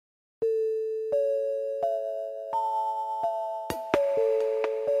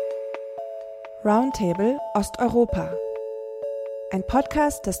Roundtable Osteuropa. Ein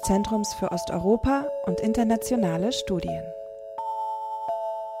Podcast des Zentrums für Osteuropa und internationale Studien.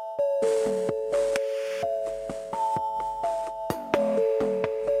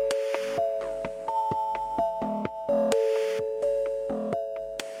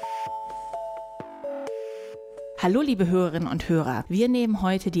 Hallo liebe Hörerinnen und Hörer, wir nehmen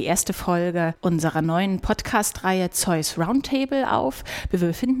heute die erste Folge unserer neuen Podcast-Reihe Zeus Roundtable auf. Wir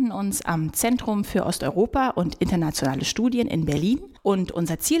befinden uns am Zentrum für Osteuropa und internationale Studien in Berlin und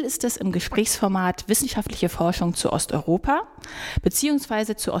unser Ziel ist es, im Gesprächsformat wissenschaftliche Forschung zu Osteuropa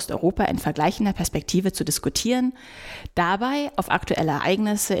bzw. zu Osteuropa in vergleichender Perspektive zu diskutieren, dabei auf aktuelle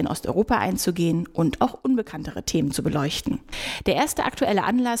Ereignisse in Osteuropa einzugehen und auch unbekanntere Themen zu beleuchten. Der erste aktuelle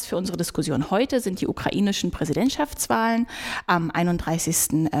Anlass für unsere Diskussion heute sind die ukrainischen Präsidentschaftswahlen am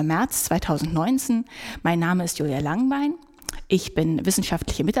 31. März 2019. Mein Name ist Julia Langbein. Ich bin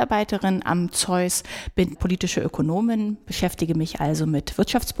wissenschaftliche Mitarbeiterin am Zeus, bin politische Ökonomin, beschäftige mich also mit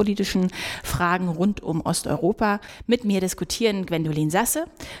wirtschaftspolitischen Fragen rund um Osteuropa. Mit mir diskutieren Gwendolin Sasse,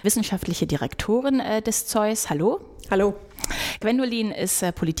 wissenschaftliche Direktorin des Zeus. Hallo. Hallo. Gwendolin ist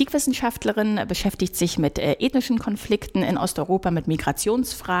Politikwissenschaftlerin, beschäftigt sich mit ethnischen Konflikten in Osteuropa, mit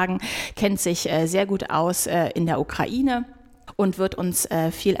Migrationsfragen, kennt sich sehr gut aus in der Ukraine und wird uns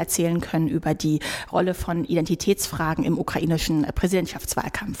viel erzählen können über die Rolle von Identitätsfragen im ukrainischen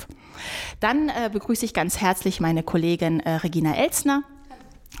Präsidentschaftswahlkampf. Dann begrüße ich ganz herzlich meine Kollegin Regina Elzner.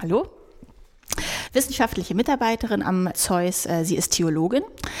 Hallo. Wissenschaftliche Mitarbeiterin am Zeus, sie ist Theologin,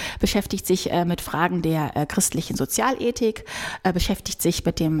 beschäftigt sich mit Fragen der christlichen Sozialethik, beschäftigt sich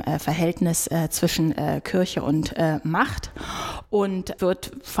mit dem Verhältnis zwischen Kirche und Macht und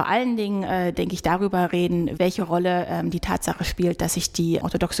wird vor allen Dingen, denke ich, darüber reden, welche Rolle die Tatsache spielt, dass sich die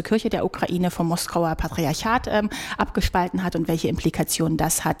orthodoxe Kirche der Ukraine vom Moskauer Patriarchat abgespalten hat und welche Implikationen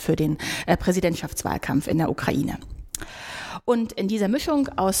das hat für den Präsidentschaftswahlkampf in der Ukraine. Und in dieser Mischung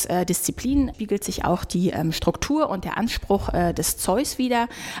aus Disziplinen spiegelt sich auch die Struktur und der Anspruch des Zeus wider,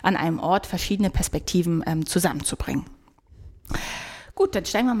 an einem Ort verschiedene Perspektiven zusammenzubringen. Gut, dann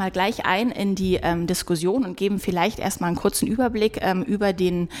steigen wir mal gleich ein in die Diskussion und geben vielleicht erstmal einen kurzen Überblick über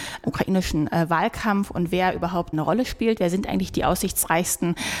den ukrainischen Wahlkampf und wer überhaupt eine Rolle spielt. Wer sind eigentlich die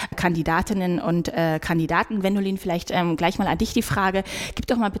aussichtsreichsten Kandidatinnen und Kandidaten? Gwendolin, vielleicht gleich mal an dich die Frage. Gib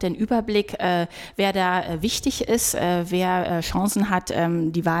doch mal bitte einen Überblick, wer da wichtig ist, wer Chancen hat,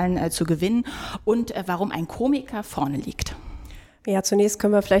 die Wahlen zu gewinnen und warum ein Komiker vorne liegt. Ja, zunächst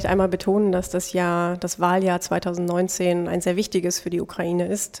können wir vielleicht einmal betonen, dass das Wahljahr 2019 ein sehr wichtiges für die Ukraine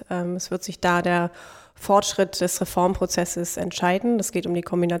ist. Es wird sich da der Fortschritt des Reformprozesses entscheiden. Es geht um die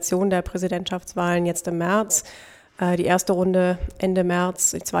Kombination der Präsidentschaftswahlen jetzt im März. Die erste Runde Ende März,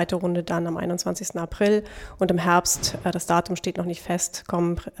 die zweite Runde dann am 21. April und im Herbst, das Datum steht noch nicht fest,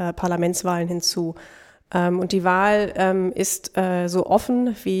 kommen Parlamentswahlen hinzu. Und die Wahl ist so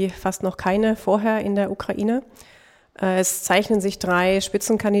offen wie fast noch keine vorher in der Ukraine. Es zeichnen sich 3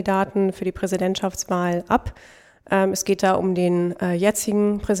 Spitzenkandidaten für die Präsidentschaftswahl ab. Es geht da um den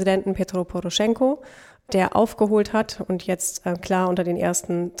jetzigen Präsidenten Petro Poroschenko, der aufgeholt hat und jetzt klar unter den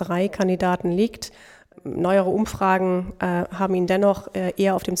ersten 3 Kandidaten liegt. Neuere Umfragen haben ihn dennoch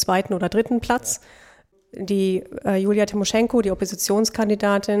eher auf dem 2. oder 3. Platz. Die Julia Tymoschenko, die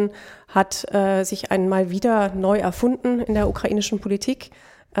Oppositionskandidatin, hat sich einmal wieder neu erfunden in der ukrainischen Politik.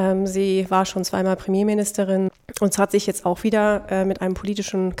 Sie war schon 2-mal Premierministerin und hat sich jetzt auch wieder mit einem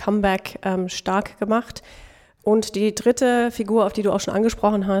politischen Comeback stark gemacht. Und die dritte Figur, auf die du auch schon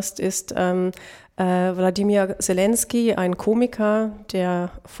angesprochen hast, ist Wladimir Zelensky, ein Komiker,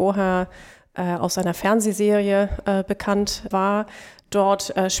 der vorher aus einer Fernsehserie bekannt war.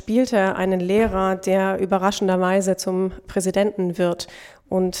 Dort spielt er einen Lehrer, der überraschenderweise zum Präsidenten wird.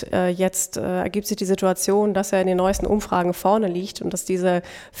 Und jetzt ergibt sich die Situation, dass er in den neuesten Umfragen vorne liegt und dass diese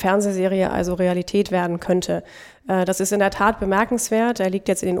Fernsehserie also Realität werden könnte. Das ist in der Tat bemerkenswert. Er liegt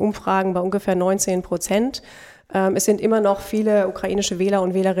jetzt in den Umfragen bei ungefähr 19%. Es sind immer noch viele ukrainische Wähler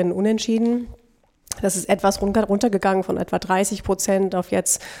und Wählerinnen unentschieden. Das ist etwas runtergegangen von etwa 30% auf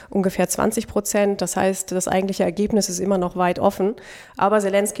jetzt ungefähr 20%. Das heißt, das eigentliche Ergebnis ist immer noch weit offen. Aber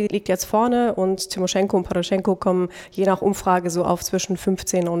Zelensky liegt jetzt vorne und Tymoschenko und Poroschenko kommen je nach Umfrage so auf zwischen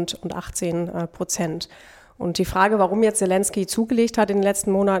 15 und 18%. Und die Frage, warum jetzt Zelensky zugelegt hat in den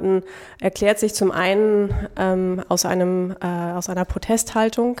letzten Monaten, erklärt sich zum einen aus einer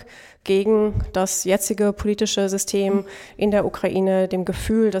Protesthaltung gegen das jetzige politische System in der Ukraine, dem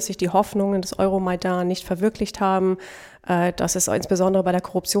Gefühl, dass sich die Hoffnungen des Euromaidan nicht verwirklicht haben, dass es insbesondere bei der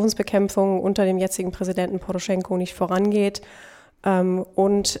Korruptionsbekämpfung unter dem jetzigen Präsidenten Poroschenko nicht vorangeht.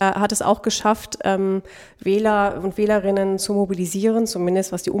 Und hat es auch geschafft, Wähler und Wählerinnen zu mobilisieren,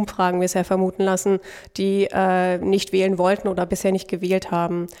 zumindest was die Umfragen bisher vermuten lassen, die nicht wählen wollten oder bisher nicht gewählt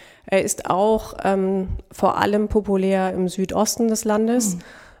haben. Er ist auch vor allem populär im Südosten des Landes.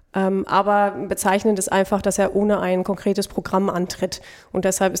 Aber bezeichnend ist einfach, dass er ohne ein konkretes Programm antritt. Und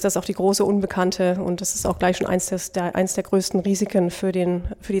deshalb ist das auch die große Unbekannte. Und das ist auch gleich schon eins der größten Risiken für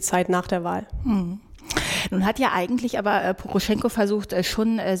die Zeit nach der Wahl. Nun hat ja eigentlich aber Poroschenko versucht,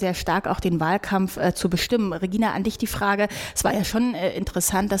 schon sehr stark auch den Wahlkampf zu bestimmen. Regina, an dich die Frage, es war ja schon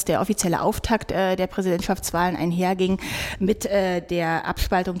interessant, dass der offizielle Auftakt der Präsidentschaftswahlen einherging mit der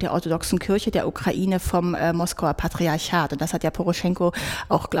Abspaltung der orthodoxen Kirche der Ukraine vom Moskauer Patriarchat. Und das hat ja Poroschenko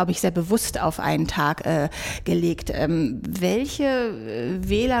auch, glaube ich, sehr bewusst auf einen Tag gelegt. Welche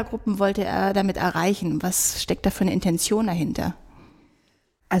Wählergruppen wollte er damit erreichen? Was steckt da für eine Intention dahinter?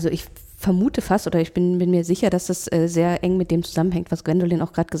 Also ich vermute fast, oder ich bin mir sicher, dass das sehr eng mit dem zusammenhängt, was Gwendolyn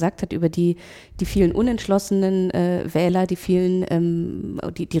auch gerade gesagt hat, über die vielen unentschlossenen Wähler, die vielen,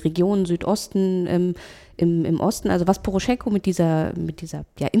 die Regionen Südosten, im Osten. Also was Poroschenko mit dieser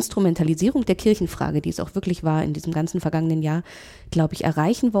Instrumentalisierung der Kirchenfrage, die es auch wirklich war in diesem ganzen vergangenen Jahr, glaube ich,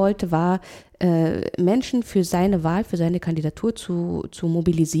 erreichen wollte, war, Menschen für seine Wahl, für seine Kandidatur zu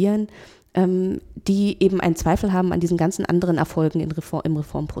mobilisieren, die eben einen Zweifel haben an diesen ganzen anderen Erfolgen im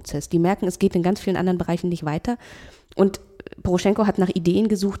Reformprozess. Die merken, es geht in ganz vielen anderen Bereichen nicht weiter. Und Poroschenko hat nach Ideen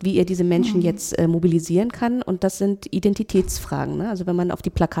gesucht, wie er diese Menschen jetzt mobilisieren kann. Und das sind Identitätsfragen. Ne? Also wenn man auf die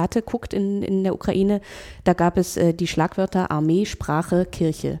Plakate guckt in der Ukraine, da gab es die Schlagwörter Armee, Sprache,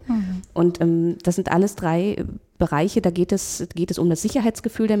 Kirche. Und das sind alles 3 Bereiche. Da geht es um das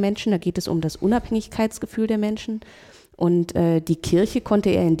Sicherheitsgefühl der Menschen, da geht es um das Unabhängigkeitsgefühl der Menschen. Und die Kirche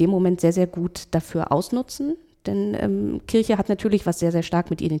konnte er in dem Moment sehr, sehr gut dafür ausnutzen, denn Kirche hat natürlich was sehr, sehr stark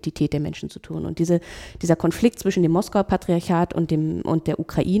mit Identität der Menschen zu tun. Und dieser Konflikt zwischen dem Moskauer Patriarchat und der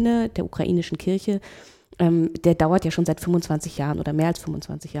Ukraine, der ukrainischen Kirche, der dauert ja schon seit 25 Jahren oder mehr als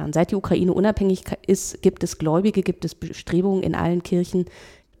 25 Jahren. Seit die Ukraine unabhängig ist, gibt es Gläubige, gibt es Bestrebungen in allen Kirchen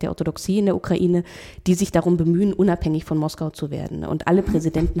der Orthodoxie in der Ukraine, die sich darum bemühen, unabhängig von Moskau zu werden. Und alle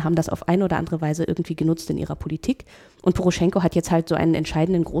Präsidenten haben das auf eine oder andere Weise irgendwie genutzt in ihrer Politik. Und Poroschenko hat jetzt halt so einen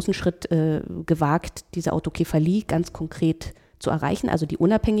entscheidenden großen Schritt gewagt, diese Autokephalie ganz konkret zu erreichen, also die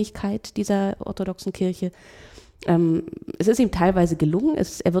Unabhängigkeit dieser orthodoxen Kirche. Es ist ihm teilweise gelungen.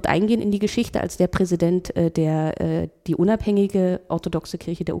 Er wird eingehen in die Geschichte als der Präsident, der die unabhängige orthodoxe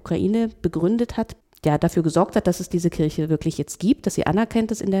Kirche der Ukraine begründet hat, der dafür gesorgt hat, dass es diese Kirche wirklich jetzt gibt, dass sie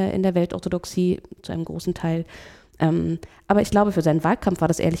anerkannt ist in der Weltorthodoxie zu einem großen Teil. Aber ich glaube, für seinen Wahlkampf war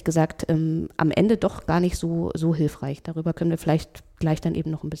das ehrlich gesagt am Ende doch gar nicht so hilfreich. Darüber können wir vielleicht gleich dann eben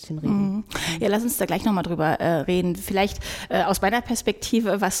noch ein bisschen reden. Ja, lass uns da gleich nochmal drüber reden. Vielleicht aus meiner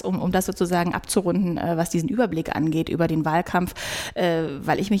Perspektive, um das sozusagen abzurunden, was diesen Überblick angeht über den Wahlkampf,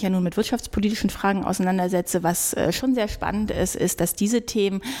 weil ich mich ja nun mit wirtschaftspolitischen Fragen auseinandersetze. Was schon sehr spannend ist, dass diese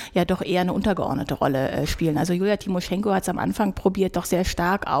Themen ja doch eher eine untergeordnete Rolle spielen. Also Julia Timoschenko hat es am Anfang probiert, doch sehr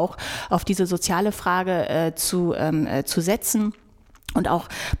stark auch auf diese soziale Frage zu setzen. Und auch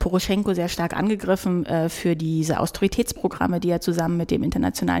Poroschenko sehr stark angegriffen für diese Austeritätsprogramme, die er zusammen mit dem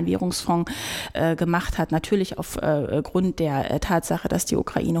Internationalen Währungsfonds gemacht hat. Natürlich aufgrund der Tatsache, dass die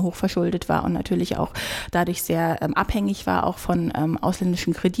Ukraine hochverschuldet war und natürlich auch dadurch sehr abhängig war, auch von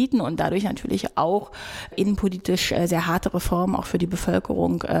ausländischen Krediten und dadurch natürlich auch innenpolitisch sehr harte Reformen auch für die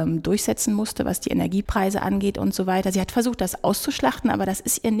Bevölkerung durchsetzen musste, was die Energiepreise angeht und so weiter. Sie hat versucht, das auszuschlachten, aber das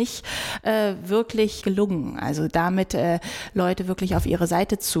ist ihr nicht wirklich gelungen. Also damit Leute wirklich auf ihre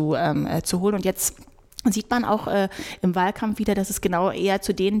Seite zu holen. Und jetzt sieht man auch im Wahlkampf wieder, dass es genau eher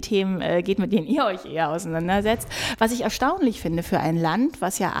zu den Themen geht, mit denen ihr euch eher auseinandersetzt. Was ich erstaunlich finde für ein Land,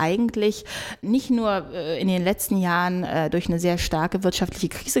 was ja eigentlich nicht nur in den letzten Jahren durch eine sehr starke wirtschaftliche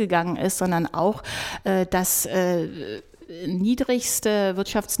Krise gegangen ist, sondern auch das niedrigste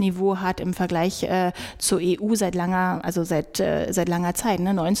Wirtschaftsniveau hat im Vergleich zur EU seit langer Zeit,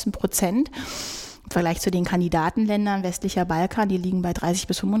 19%. Im Vergleich zu den Kandidatenländern westlicher Balkan, die liegen bei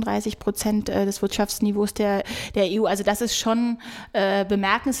 30-35% des Wirtschaftsniveaus der EU. Also das ist schon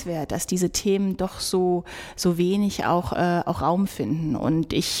bemerkenswert, dass diese Themen doch so wenig auch Raum finden.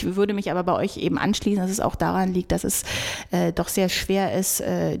 Und ich würde mich aber bei euch eben anschließen, dass es auch daran liegt, dass es doch sehr schwer ist,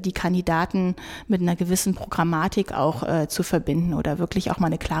 die Kandidaten mit einer gewissen Programmatik auch zu verbinden oder wirklich auch mal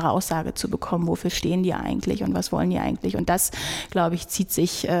eine klare Aussage zu bekommen, wofür stehen die eigentlich und was wollen die eigentlich. Und das, glaube ich, zieht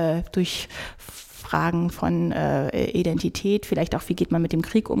sich durch Fragen von Identität, vielleicht auch, wie geht man mit dem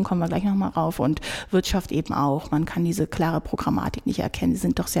Krieg um, kommen wir gleich nochmal rauf, und Wirtschaft eben auch. Man kann diese klare Programmatik nicht erkennen, sie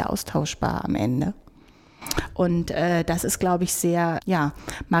sind doch sehr austauschbar am Ende. Und das ist, glaube ich, sehr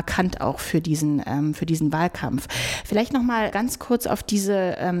markant auch für diesen Wahlkampf. Vielleicht noch mal ganz kurz auf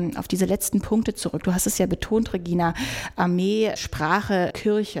diese letzten Punkte zurück. Du hast es ja betont, Regina, Armee, Sprache,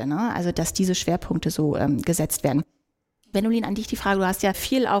 Kirche, ne? Also dass diese Schwerpunkte so gesetzt werden. Gwendolin, an dich die Frage, du hast ja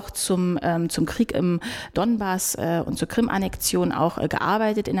viel auch zum Krieg im Donbass und zur Krim-Annexion auch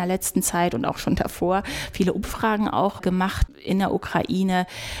gearbeitet in der letzten Zeit und auch schon davor, viele Umfragen auch gemacht in der Ukraine.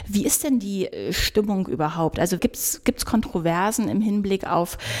 Wie ist denn die Stimmung überhaupt? Also gibt's Kontroversen im Hinblick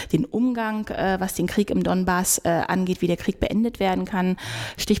auf den Umgang, was den Krieg im Donbass angeht, wie der Krieg beendet werden kann?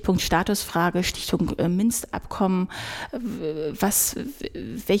 Stichpunkt Statusfrage, Stichpunkt Minsk-Abkommen.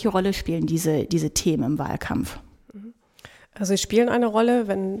 Welche Rolle spielen diese Themen im Wahlkampf? Also sie spielen eine Rolle,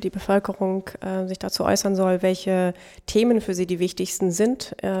 wenn die Bevölkerung sich dazu äußern soll, welche Themen für sie die wichtigsten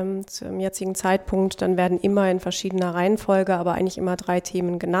sind. Zum jetzigen Zeitpunkt, dann werden immer in verschiedener Reihenfolge, aber eigentlich immer 3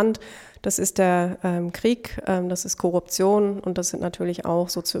 Themen genannt. Das ist der Krieg, das ist Korruption und das sind natürlich auch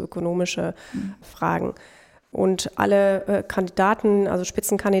sozioökonomische Fragen. Und alle Kandidaten, also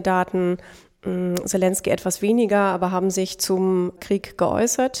Spitzenkandidaten, Zelensky etwas weniger, aber haben sich zum Krieg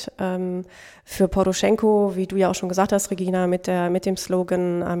geäußert. Für Poroschenko, wie du ja auch schon gesagt hast, Regina, mit dem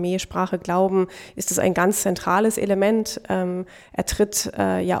Slogan Armee, Sprache, Glauben, ist es ein ganz zentrales Element. Er tritt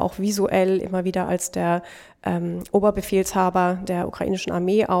ja auch visuell immer wieder als der Oberbefehlshaber der ukrainischen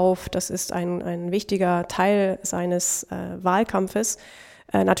Armee auf. Das ist ein wichtiger Teil seines Wahlkampfes.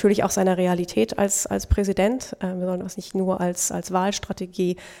 Natürlich auch seiner Realität als Präsident. Wir sollen das nicht nur als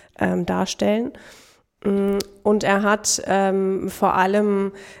Wahlstrategie darstellen. Und er hat vor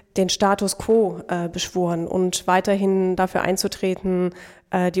allem den Status quo beschworen und weiterhin dafür einzutreten,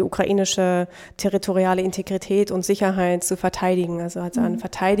 die ukrainische territoriale Integrität und Sicherheit zu verteidigen. Also als ein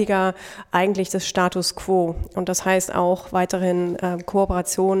Verteidiger eigentlich des Status quo. Und das heißt auch weiterhin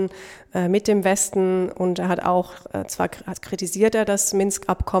Kooperation mit dem Westen. Und er hat auch, zwar kritisiert er das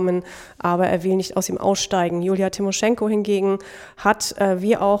Minsk-Abkommen, aber er will nicht aus ihm aussteigen. Julia Timoschenko hingegen hat,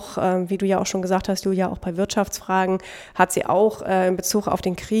 wie du ja auch schon gesagt hast, Julia, auch bei Wirtschaftsfragen, hat sie auch in Bezug auf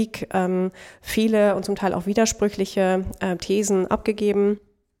den Krieg viele und zum Teil auch widersprüchliche Thesen abgegeben.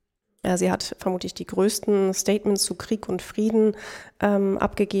 Sie hat vermutlich die größten Statements zu Krieg und Frieden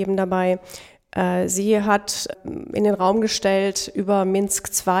abgegeben dabei. Sie hat in den Raum gestellt, über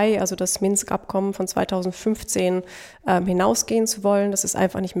Minsk II, also das Minsk-Abkommen von 2015, hinausgehen zu wollen, dass es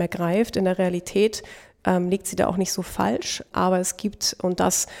einfach nicht mehr greift. In der Realität liegt sie da auch nicht so falsch, aber es gibt, und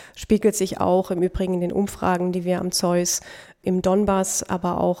das spiegelt sich auch im Übrigen in den Umfragen, die wir am Zeus im Donbass,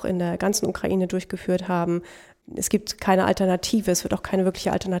 aber auch in der ganzen Ukraine durchgeführt haben, es gibt keine Alternative, es wird auch keine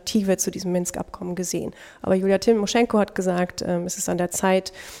wirkliche Alternative zu diesem Minsk-Abkommen gesehen. Aber Julia Timoschenko hat gesagt, es ist an der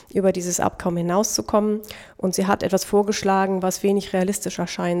Zeit, über dieses Abkommen hinauszukommen. Und sie hat etwas vorgeschlagen, was wenig realistisch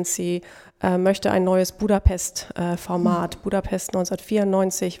erscheint. Sie möchte ein neues Budapest-Format. Budapest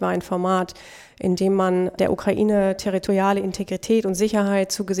 1994 war ein Format, in dem man der Ukraine territoriale Integrität und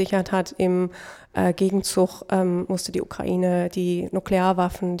Sicherheit zugesichert hat. Im Gegenzug musste die Ukraine die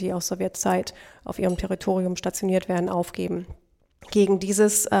Nuklearwaffen, die aus Sowjetzeit auf ihrem Territorium stationiert werden, aufgeben. Gegen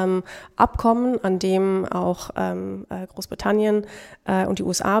dieses Abkommen, an dem auch Großbritannien und die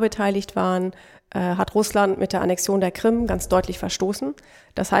USA beteiligt waren, hat Russland mit der Annexion der Krim ganz deutlich verstoßen.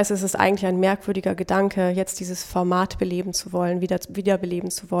 Das heißt, es ist eigentlich ein merkwürdiger Gedanke, jetzt dieses Format beleben zu wollen,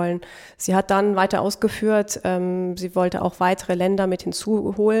 wiederbeleben zu wollen. Sie hat dann weiter ausgeführt, sie wollte auch weitere Länder mit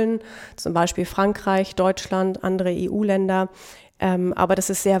hinzuholen, zum Beispiel Frankreich, Deutschland, andere EU-Länder. Aber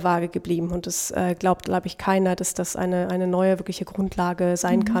das ist sehr vage geblieben und es glaubt, glaube ich, keiner, dass das eine neue wirkliche Grundlage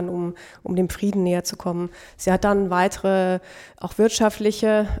sein kann, um dem Frieden näher zu kommen. Sie hat dann weitere, auch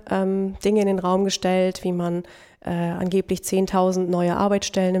wirtschaftliche Dinge in den Raum gestellt, wie man angeblich 10.000 neue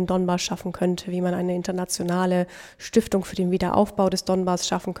Arbeitsstellen im Donbass schaffen könnte, wie man eine internationale Stiftung für den Wiederaufbau des Donbass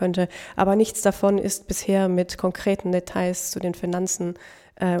schaffen könnte. Aber nichts davon ist bisher mit konkreten Details zu den Finanzen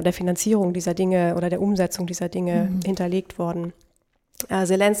der Finanzierung dieser Dinge oder der Umsetzung dieser Dinge hinterlegt worden.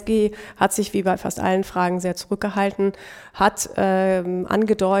 Zelensky hat sich wie bei fast allen Fragen sehr zurückgehalten, hat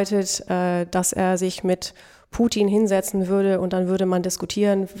angedeutet, dass er sich mit Putin hinsetzen würde und dann würde man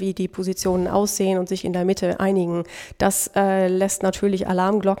diskutieren, wie die Positionen aussehen und sich in der Mitte einigen. Das lässt natürlich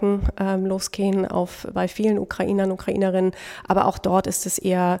Alarmglocken losgehen bei vielen Ukrainern und Ukrainerinnen, aber auch dort ist es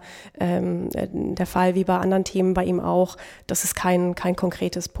eher der Fall wie bei anderen Themen bei ihm auch, dass es kein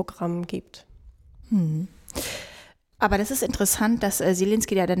konkretes Programm gibt. Aber das ist interessant, dass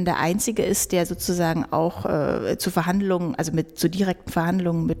Zelensky ja dann der Einzige ist, der sozusagen auch zu Verhandlungen, also zu direkten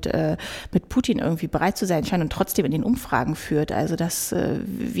Verhandlungen mit Putin irgendwie bereit zu sein scheint und trotzdem in den Umfragen führt. Also das,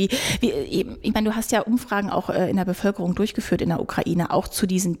 ich meine, du hast ja Umfragen auch in der Bevölkerung durchgeführt in der Ukraine, auch zu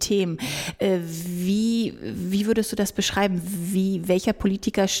diesen Themen. Wie würdest du das beschreiben? Welcher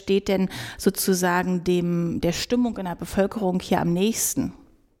Politiker steht denn sozusagen der Stimmung in der Bevölkerung hier am nächsten?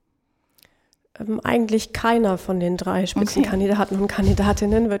 Eigentlich keiner von den 3 Spitzenkandidaten und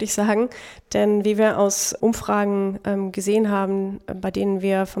Kandidatinnen, würde ich sagen. Denn wie wir aus Umfragen gesehen haben, bei denen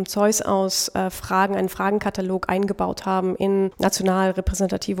wir vom Zeus aus einen Fragenkatalog eingebaut haben in national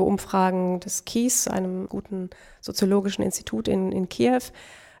repräsentative Umfragen des KIS, einem guten soziologischen Institut in Kiew,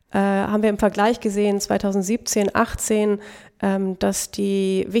 haben wir im Vergleich gesehen 2017, 18, dass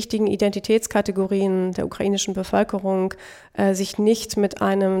die wichtigen Identitätskategorien der ukrainischen Bevölkerung sich nicht mit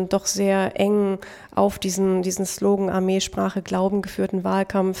einem doch sehr eng auf diesen Slogan Armee, Sprache, Glauben geführten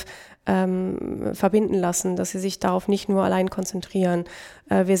Wahlkampf verbinden lassen, dass sie sich darauf nicht nur allein konzentrieren.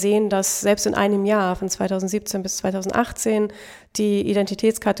 Wir sehen, dass selbst in einem Jahr von 2017 bis 2018 die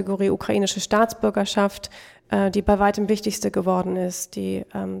Identitätskategorie ukrainische Staatsbürgerschaft die bei weitem wichtigste geworden ist, die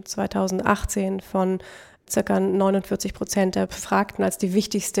 2018 von ca. 49% der Befragten als die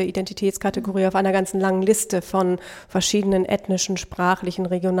wichtigste Identitätskategorie auf einer ganzen langen Liste von verschiedenen ethnischen, sprachlichen,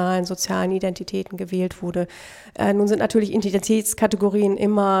 regionalen, sozialen Identitäten gewählt wurde. Nun sind natürlich Identitätskategorien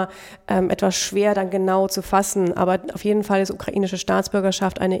immer etwas schwer dann genau zu fassen, aber auf jeden Fall ist ukrainische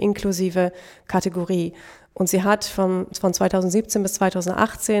Staatsbürgerschaft eine inklusive Kategorie. Und sie hat von 2017 bis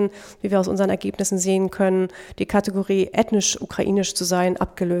 2018, wie wir aus unseren Ergebnissen sehen können, die Kategorie ethnisch ukrainisch zu sein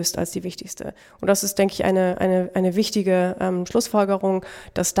abgelöst als die wichtigste. Und das ist, denke ich, eine wichtige Schlussfolgerung,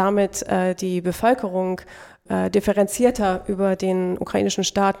 dass damit die Bevölkerung differenzierter über den ukrainischen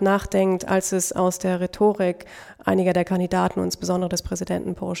Staat nachdenkt, als es aus der Rhetorik einiger der Kandidaten, und insbesondere des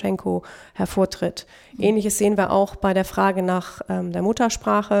Präsidenten Poroschenko, hervortritt. Ähnliches sehen wir auch bei der Frage nach der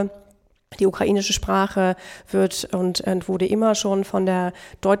Muttersprache. Die ukrainische Sprache wird und wurde immer schon von der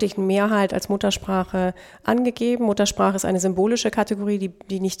deutlichen Mehrheit als Muttersprache angegeben. Muttersprache ist eine symbolische Kategorie,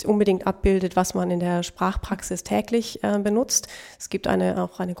 die nicht unbedingt abbildet, was man in der Sprachpraxis täglich benutzt. Es gibt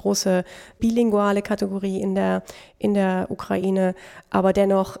auch eine große bilinguale Kategorie in der Ukraine, aber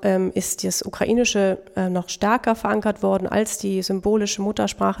dennoch ist das Ukrainische noch stärker verankert worden als die symbolische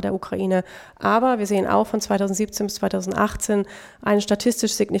Muttersprache der Ukraine. Aber wir sehen auch von 2017 bis 2018 einen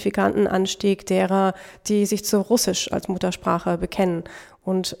statistisch signifikanten Anstieg derer, die sich zu Russisch als Muttersprache bekennen.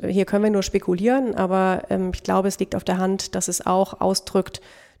 Und hier können wir nur spekulieren, aber ich glaube, es liegt auf der Hand, dass es auch ausdrückt,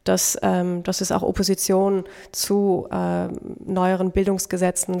 dass es auch Opposition zu neueren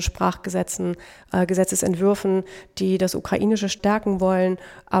Bildungsgesetzen, Sprachgesetzen, Gesetzesentwürfen, die das Ukrainische stärken wollen,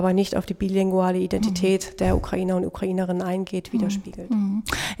 aber nicht auf die bilinguale Identität der Ukrainer und Ukrainerinnen eingeht, widerspiegelt.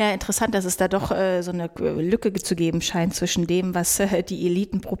 Ja, interessant, dass es da doch so eine Lücke zu geben scheint zwischen dem, was die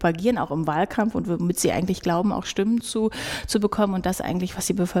Eliten propagieren, auch im Wahlkampf und womit sie eigentlich glauben, auch Stimmen zu bekommen und das eigentlich, was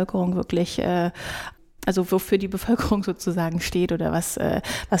die Bevölkerung wirklich also wofür die Bevölkerung sozusagen steht oder was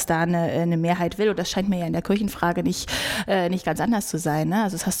da eine Mehrheit will. Und das scheint mir ja in der Kirchenfrage nicht ganz anders zu sein. Ne?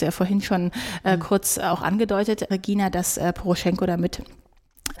 Also das hast du ja vorhin schon kurz auch angedeutet, Regina, dass Poroschenko damit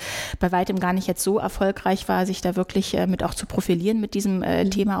bei weitem gar nicht jetzt so erfolgreich war, sich da wirklich mit auch zu profilieren mit diesem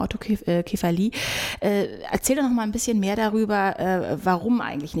Thema Autokephalie. Erzähl doch noch mal ein bisschen mehr darüber, warum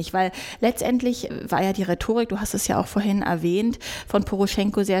eigentlich nicht, weil letztendlich war ja die Rhetorik, du hast es ja auch vorhin erwähnt, von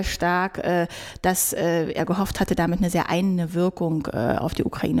Poroschenko sehr stark, dass er gehofft hatte, damit eine sehr einende Wirkung auf die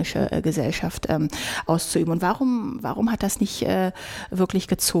ukrainische Gesellschaft auszuüben. Und warum hat das nicht wirklich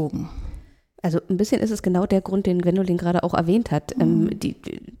gezogen? Also ein bisschen ist es genau der Grund, den Gwendolyn gerade auch erwähnt hat.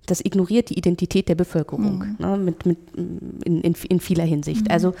 Das ignoriert die Identität der Bevölkerung in vieler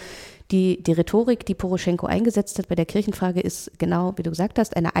Hinsicht. Also die Rhetorik, die Poroschenko eingesetzt hat bei der Kirchenfrage, ist genau, wie du gesagt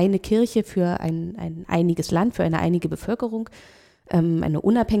hast, eine Kirche für ein einiges Land, für eine einige Bevölkerung. Eine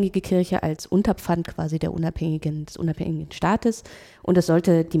unabhängige Kirche als Unterpfand quasi des unabhängigen Staates. Und es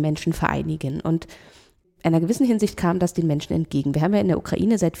sollte die Menschen vereinigen. Und in einer gewissen Hinsicht kam das den Menschen entgegen. Wir haben ja in der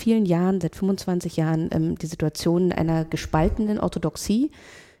Ukraine seit vielen Jahren, seit 25 Jahren, die Situation einer gespaltenen Orthodoxie.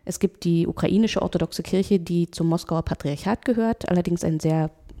 Es gibt die ukrainische orthodoxe Kirche, die zum Moskauer Patriarchat gehört, allerdings einen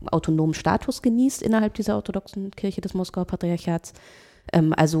sehr autonomen Status genießt innerhalb dieser orthodoxen Kirche des Moskauer Patriarchats.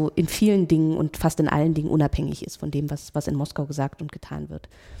 Also in vielen Dingen und fast in allen Dingen unabhängig ist von dem, was in Moskau gesagt und getan wird.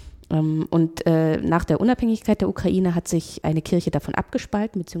 Und nach der Unabhängigkeit der Ukraine hat sich eine Kirche davon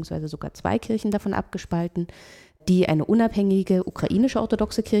abgespalten, beziehungsweise sogar 2 Kirchen davon abgespalten, die eine unabhängige ukrainische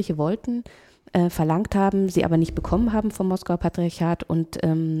orthodoxe Kirche wollten, verlangt haben, sie aber nicht bekommen haben vom Moskauer Patriarchat und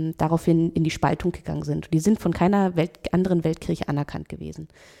daraufhin in die Spaltung gegangen sind. Die sind von keiner anderen Weltkirche anerkannt gewesen.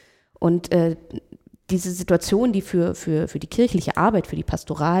 Und diese Situation, die für die kirchliche Arbeit, für die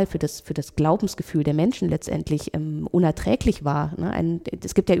Pastoral, für das Glaubensgefühl der Menschen letztendlich unerträglich war. Ne?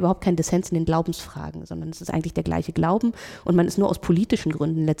 Es gibt ja überhaupt keinen Dissens in den Glaubensfragen, sondern es ist eigentlich der gleiche Glauben und man ist nur aus politischen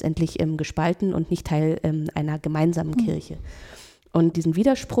Gründen letztendlich gespalten und nicht Teil einer gemeinsamen Kirche. Und diesen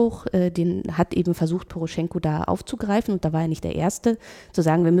Widerspruch, den hat eben versucht, Poroschenko da aufzugreifen und da war er nicht der Erste, zu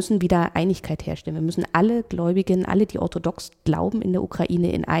sagen, wir müssen wieder Einigkeit herstellen. Wir müssen alle Gläubigen, alle, die orthodox glauben in der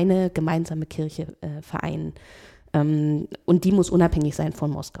Ukraine, in eine gemeinsame Kirche vereinen. Und die muss unabhängig sein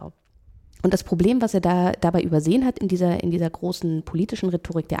von Moskau. Und das Problem, was er dabei übersehen hat in dieser großen politischen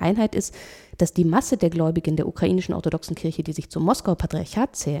Rhetorik der Einheit ist, dass die Masse der Gläubigen der ukrainischen orthodoxen Kirche, die sich zum Moskauer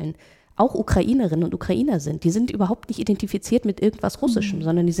Patriarchat zählen, auch Ukrainerinnen und Ukrainer sind. Die sind überhaupt nicht identifiziert mit irgendwas Russischem,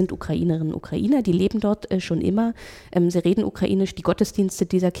 sondern die sind Ukrainerinnen und Ukrainer, die leben dort schon immer. Sie reden ukrainisch, die Gottesdienste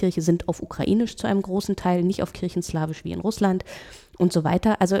dieser Kirche sind auf ukrainisch zu einem großen Teil, nicht auf kirchenslawisch wie in Russland und so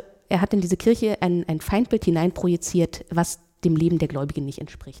weiter. Also er hat in diese Kirche ein Feindbild hineinprojiziert, was dem Leben der Gläubigen nicht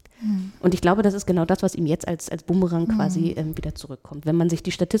entspricht. Und ich glaube, das ist genau das, was ihm jetzt als Bumerang quasi wieder zurückkommt. Wenn man sich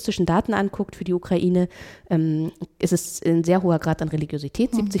die statistischen Daten anguckt für die Ukraine, ist es ein sehr hoher Grad an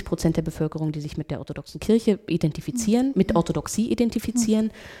Religiosität. 70% der Bevölkerung, die sich mit der orthodoxen Kirche identifizieren, mit Orthodoxie identifizieren.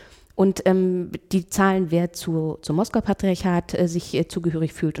 Und die Zahlen, wer zum Moskauer Patriarchat sich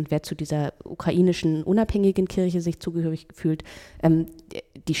zugehörig fühlt und wer zu dieser ukrainischen unabhängigen Kirche sich zugehörig fühlt,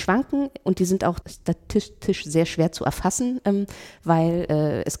 die schwanken und die sind auch statistisch sehr schwer zu erfassen,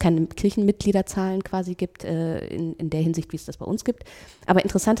 weil es keine Kirchenmitgliederzahlen quasi gibt in der Hinsicht, wie es das bei uns gibt. Aber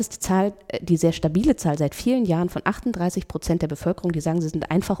interessant ist die Zahl, die sehr stabile Zahl seit vielen Jahren von 38% der Bevölkerung, die sagen, sie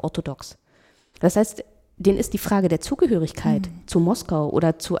sind einfach orthodox. Das heißt, denen ist die Frage der Zugehörigkeit zu Moskau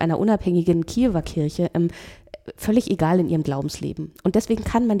oder zu einer unabhängigen Kiewer Kirche völlig egal in ihrem Glaubensleben. Und deswegen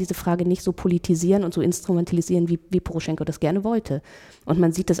kann man diese Frage nicht so politisieren und so instrumentalisieren, wie Poroschenko das gerne wollte. Und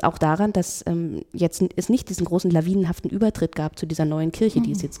man sieht es auch daran, dass jetzt es nicht diesen großen lawinenhaften Übertritt gab zu dieser neuen Kirche,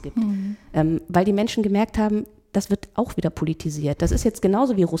 die es jetzt gibt. Weil die Menschen gemerkt haben, das wird auch wieder politisiert. Das ist jetzt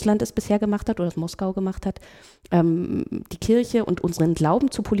genauso, wie Russland es bisher gemacht hat oder es Moskau gemacht hat, die Kirche und unseren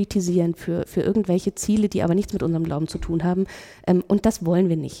Glauben zu politisieren für irgendwelche Ziele, die aber nichts mit unserem Glauben zu tun haben. Und das wollen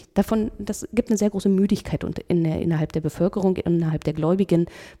wir nicht. Das gibt eine sehr große Müdigkeit innerhalb der Bevölkerung, innerhalb der Gläubigen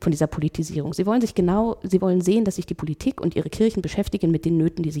von dieser Politisierung. Sie wollen sehen, dass sich die Politik und ihre Kirchen beschäftigen mit den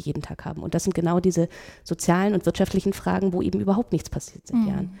Nöten, die sie jeden Tag haben. Und das sind genau diese sozialen und wirtschaftlichen Fragen, wo eben überhaupt nichts passiert seit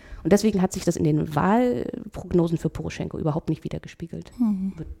Jahren. Und deswegen hat sich das in den Wahlprognosen für Poroschenko überhaupt nicht wiedergespiegelt,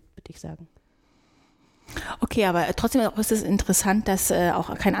 würde ich sagen. Okay, aber trotzdem ist es interessant, dass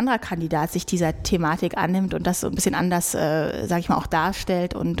auch kein anderer Kandidat sich dieser Thematik annimmt und das so ein bisschen anders, sage ich mal, auch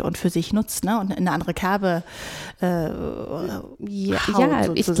darstellt und für sich nutzt, ne? Und in eine andere Kerbe haut,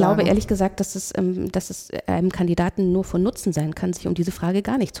 ich glaube ehrlich gesagt, dass es einem Kandidaten nur von Nutzen sein kann, sich um diese Frage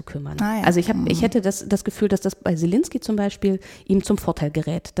gar nicht zu kümmern. Also ich hätte das Gefühl, dass das bei Zelensky zum Beispiel ihm zum Vorteil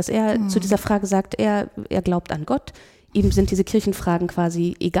gerät, dass er zu dieser Frage sagt, er glaubt an Gott. Ihm sind diese Kirchenfragen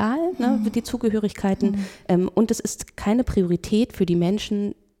quasi egal, ne, die Zugehörigkeiten. Und es ist keine Priorität für die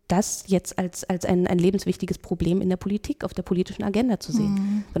Menschen, das jetzt als ein lebenswichtiges Problem in der Politik, auf der politischen Agenda zu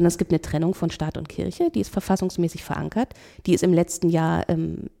sehen. Sondern es gibt eine Trennung von Staat und Kirche, die ist verfassungsmäßig verankert. Die ist im letzten Jahr,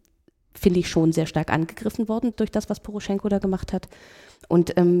 finde ich, schon sehr stark angegriffen worden durch das, was Poroschenko da gemacht hat.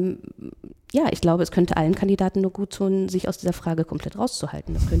 Und ich glaube, es könnte allen Kandidaten nur gut tun, sich aus dieser Frage komplett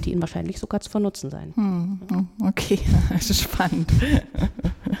rauszuhalten. Das könnte ihnen wahrscheinlich sogar von Nutzen sein. Okay, das ist spannend.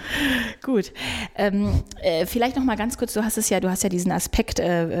 Gut. Vielleicht noch mal ganz kurz, du hast ja diesen Aspekt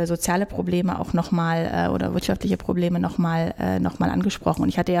soziale Probleme auch nochmal oder wirtschaftliche Probleme nochmal angesprochen. Und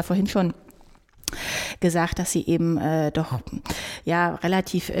ich hatte ja vorhin schon gesagt, dass sie eben doch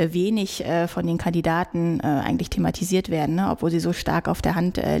relativ wenig von den Kandidaten eigentlich thematisiert werden, ne? Obwohl sie so stark auf der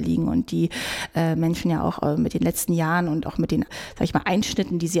Hand liegen und die Menschen ja auch mit den letzten Jahren und auch mit den, sag ich mal,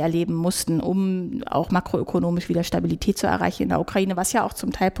 Einschnitten, die sie erleben mussten, um auch makroökonomisch wieder Stabilität zu erreichen in der Ukraine, was ja auch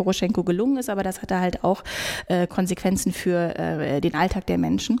zum Teil Poroschenko gelungen ist, aber das hatte halt auch Konsequenzen für den Alltag der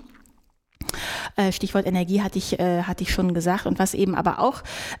Menschen. Stichwort Energie hatte ich schon gesagt. Und was eben aber auch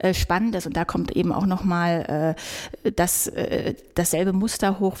spannend ist, und da kommt eben auch nochmal dasselbe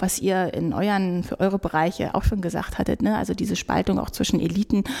Muster hoch, was ihr für eure Bereiche auch schon gesagt hattet, ne? Also diese Spaltung auch zwischen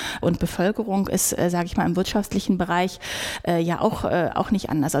Eliten und Bevölkerung ist, sage ich mal, im wirtschaftlichen Bereich auch nicht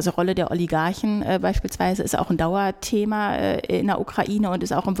anders. Also Rolle der Oligarchen beispielsweise ist auch ein Dauerthema in der Ukraine und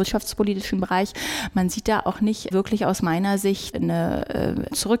ist auch im wirtschaftspolitischen Bereich. Man sieht da auch nicht wirklich aus meiner Sicht eine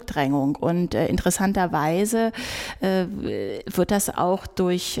Zurückdrängung. Und interessanterweise wird das auch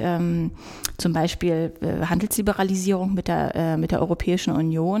durch zum Beispiel Handelsliberalisierung mit der Europäischen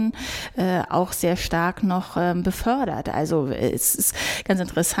Union auch sehr stark noch befördert. Also es ist ganz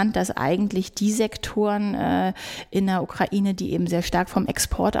interessant, dass eigentlich die Sektoren in der Ukraine, die eben sehr stark vom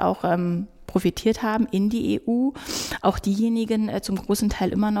Export auch profitiert haben in die EU, auch diejenigen zum großen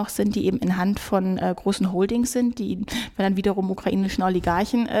Teil immer noch sind, die eben in Hand von großen Holdings sind, die dann wiederum ukrainischen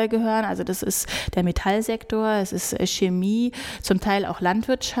Oligarchen gehören. Also das ist der Metallsektor, es ist Chemie, zum Teil auch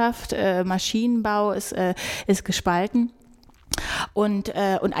Landwirtschaft, Maschinenbau ist gespalten. Und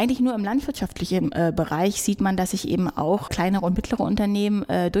eigentlich nur im landwirtschaftlichen Bereich sieht man, dass sich eben auch kleinere und mittlere Unternehmen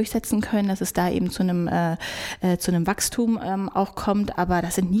durchsetzen können, dass es da eben zu einem Wachstum auch kommt. Aber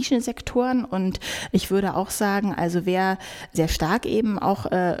das sind Nischensektoren und ich würde auch sagen, also wer sehr stark eben auch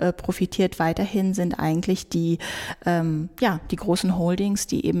profitiert weiterhin, sind eigentlich die großen Holdings,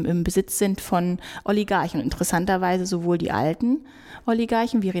 die eben im Besitz sind von Oligarchen. Und interessanterweise sowohl die alten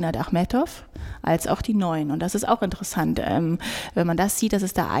Oligarchen wie Rinat Achmetov als auch die neuen. Und das ist auch interessant, wenn man das sieht, dass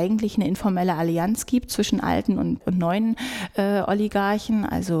es da eigentlich eine informelle Allianz gibt zwischen alten und neuen Oligarchen.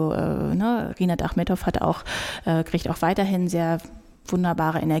 Also Rinat Achmetov kriegt auch weiterhin sehr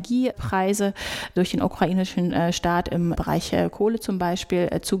wunderbare Energiepreise durch den ukrainischen Staat im Bereich Kohle zum Beispiel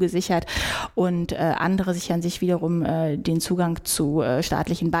zugesichert und andere sichern sich wiederum den Zugang zu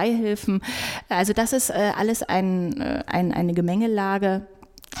staatlichen Beihilfen. Also das ist alles eine Gemengelage,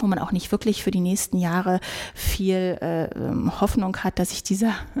 wo man auch nicht wirklich für die nächsten Jahre viel Hoffnung hat, dass sich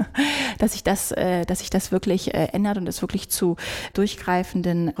das wirklich ändert und es wirklich zu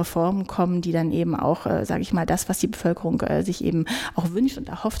durchgreifenden Reformen kommen, die dann eben auch, sage ich mal, das, was die Bevölkerung sich eben auch wünscht und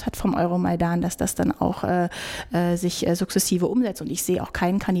erhofft hat vom Euromaidan, dass das dann auch sich sukzessive umsetzt. Und ich sehe auch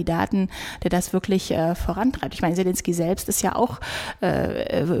keinen Kandidaten, der das wirklich vorantreibt. Ich meine, Zelensky selbst ist ja auch,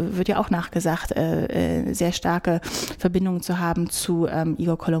 wird ja auch nachgesagt, sehr starke Verbindungen zu haben zu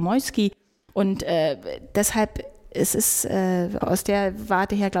Igor Kolomoisky. Und deshalb es ist aus der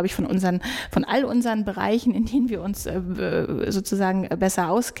Warte her, glaube ich, von all unseren Bereichen, in denen wir uns sozusagen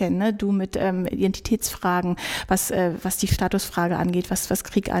besser auskennen, ne? Du mit Identitätsfragen, was die Statusfrage angeht, was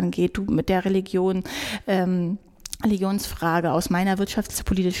Krieg angeht, du mit der Religionsfrage. Aus meiner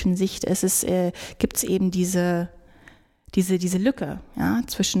wirtschaftspolitischen Sicht gibt es eben diese Lücke, ja,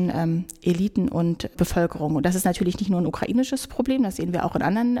 zwischen Eliten und Bevölkerung. Und das ist natürlich nicht nur ein ukrainisches Problem, das sehen wir auch in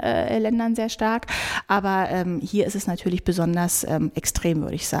anderen Ländern sehr stark, aber hier ist es natürlich besonders extrem,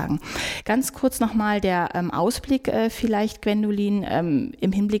 würde ich sagen. Ganz kurz nochmal der Ausblick vielleicht, Gwendolin,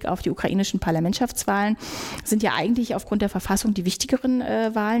 im Hinblick auf die ukrainischen Präsidentschaftswahlen sind ja eigentlich aufgrund der Verfassung die wichtigeren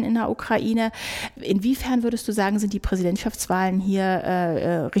Wahlen in der Ukraine. Inwiefern würdest du sagen, sind die Präsidentschaftswahlen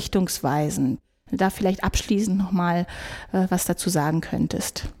hier richtungsweisend? Da vielleicht abschließend nochmal was dazu sagen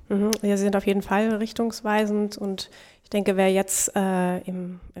könntest. Ja, sie sind auf jeden Fall richtungsweisend und ich denke, wer jetzt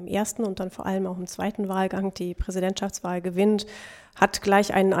im ersten und dann vor allem auch im zweiten Wahlgang die Präsidentschaftswahl gewinnt, hat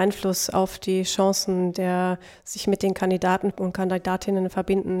gleich einen Einfluss auf die Chancen der sich mit den Kandidaten und Kandidatinnen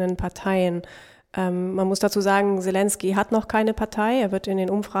verbindenden Parteien. Man muss dazu sagen, Zelensky hat noch keine Partei. Er wird in den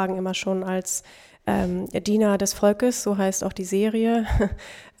Umfragen immer schon als Diener des Volkes, so heißt auch die Serie,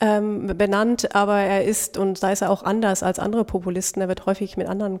 benannt, aber er ist, und da ist er auch anders als andere Populisten, er wird häufig mit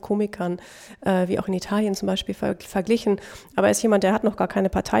anderen Komikern, wie auch in Italien zum Beispiel, verglichen, aber er ist jemand, der hat noch gar keine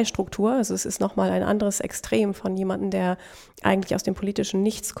Parteistruktur, also es ist nochmal ein anderes Extrem von jemandem, der eigentlich aus dem politischen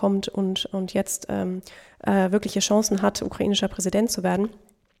Nichts kommt und jetzt wirkliche Chancen hat, ukrainischer Präsident zu werden.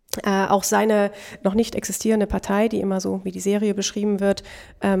 Auch seine noch nicht existierende Partei, die immer so wie die Serie beschrieben wird,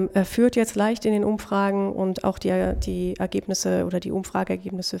 führt jetzt leicht in den Umfragen und auch die Ergebnisse oder die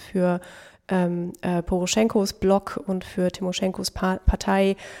Umfrageergebnisse für Poroschenkos Block und für Timoschenkos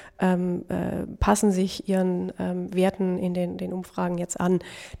Partei passen sich ihren Werten in den Umfragen jetzt an.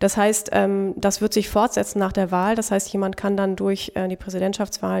 Das heißt, das wird sich fortsetzen nach der Wahl. Das heißt, jemand kann dann durch die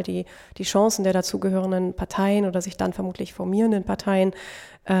Präsidentschaftswahl die Chancen der dazugehörenden Parteien oder sich dann vermutlich formierenden Parteien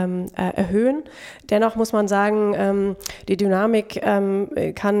erhöhen. Dennoch muss man sagen, die Dynamik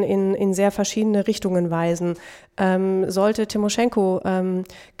kann in sehr verschiedene Richtungen weisen. Sollte Timoschenko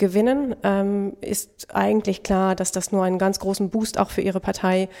gewinnen, ist eigentlich klar, dass das nur einen ganz großen Boost auch für ihre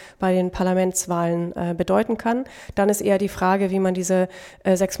Partei bei den Parlamentswahlen bedeuten kann. Dann ist eher die Frage, wie man diese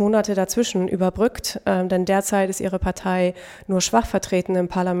 6 Monate dazwischen überbrückt, denn derzeit ist ihre Partei nur schwach vertreten im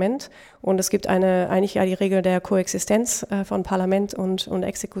Parlament und es gibt eigentlich die Regel der Koexistenz von Parlament und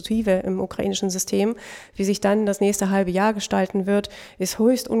Exekutive im ukrainischen System. Wie sich dann das nächste halbe Jahr gestalten wird, ist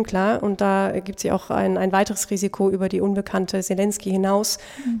höchst unklar und da gibt es ja auch ein weiteres Risiko über die unbekannte Zelensky hinaus,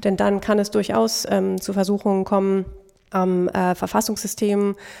 denn dann kann es durchaus zu Versuchungen kommen, am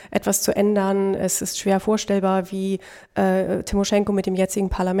Verfassungssystem etwas zu ändern. Es ist schwer vorstellbar, wie Timoschenko mit dem jetzigen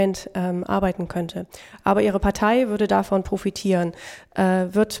Parlament arbeiten könnte. Aber ihre Partei würde davon profitieren.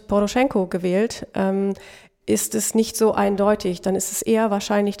 Wird Poroschenko gewählt, ist es nicht so eindeutig. Dann ist es eher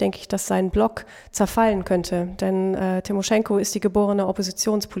wahrscheinlich, denke ich, dass sein Block zerfallen könnte. Denn Timoschenko ist die geborene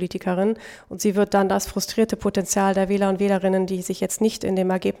Oppositionspolitikerin und sie wird dann das frustrierte Potenzial der Wähler und Wählerinnen, die sich jetzt nicht in dem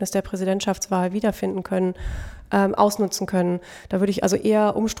Ergebnis der Präsidentschaftswahl wiederfinden können, ausnutzen können. Da würde ich also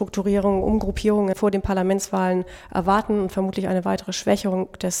eher Umstrukturierungen, Umgruppierungen vor den Parlamentswahlen erwarten und vermutlich eine weitere Schwächung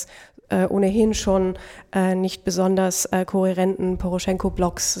des ohnehin schon nicht besonders kohärenten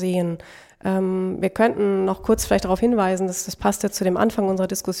Poroschenko-Blocks sehen. Wir könnten noch kurz vielleicht darauf hinweisen, dass das passte zu dem Anfang unserer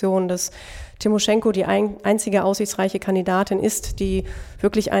Diskussion, dass Timoschenko die einzige aussichtsreiche Kandidatin ist, die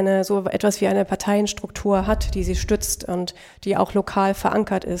wirklich so etwas wie eine Parteienstruktur hat, die sie stützt und die auch lokal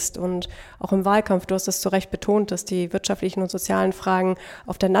verankert ist. Und auch im Wahlkampf, du hast es zu Recht betont, dass die wirtschaftlichen und sozialen Fragen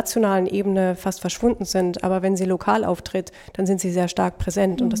auf der nationalen Ebene fast verschwunden sind. Aber wenn sie lokal auftritt, dann sind sie sehr stark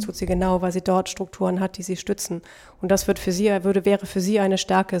präsent. Und das tut sie genau, weil sie dort Strukturen hat, die sie stützen. Und das wäre für sie eine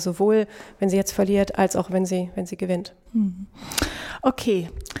Stärke, sowohl wenn sie jetzt verliert, als auch wenn sie gewinnt. Okay,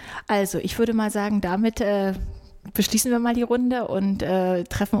 also ich würde mal sagen, damit beschließen wir mal die Runde und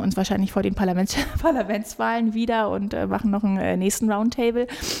treffen uns wahrscheinlich vor den Parlamentswahlen wieder und machen noch einen nächsten Roundtable.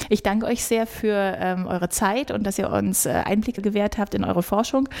 Ich danke euch sehr für eure Zeit und dass ihr uns Einblicke gewährt habt in eure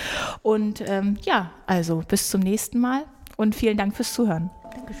Forschung. Und also bis zum nächsten Mal und vielen Dank fürs Zuhören.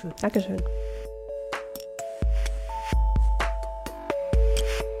 Dankeschön.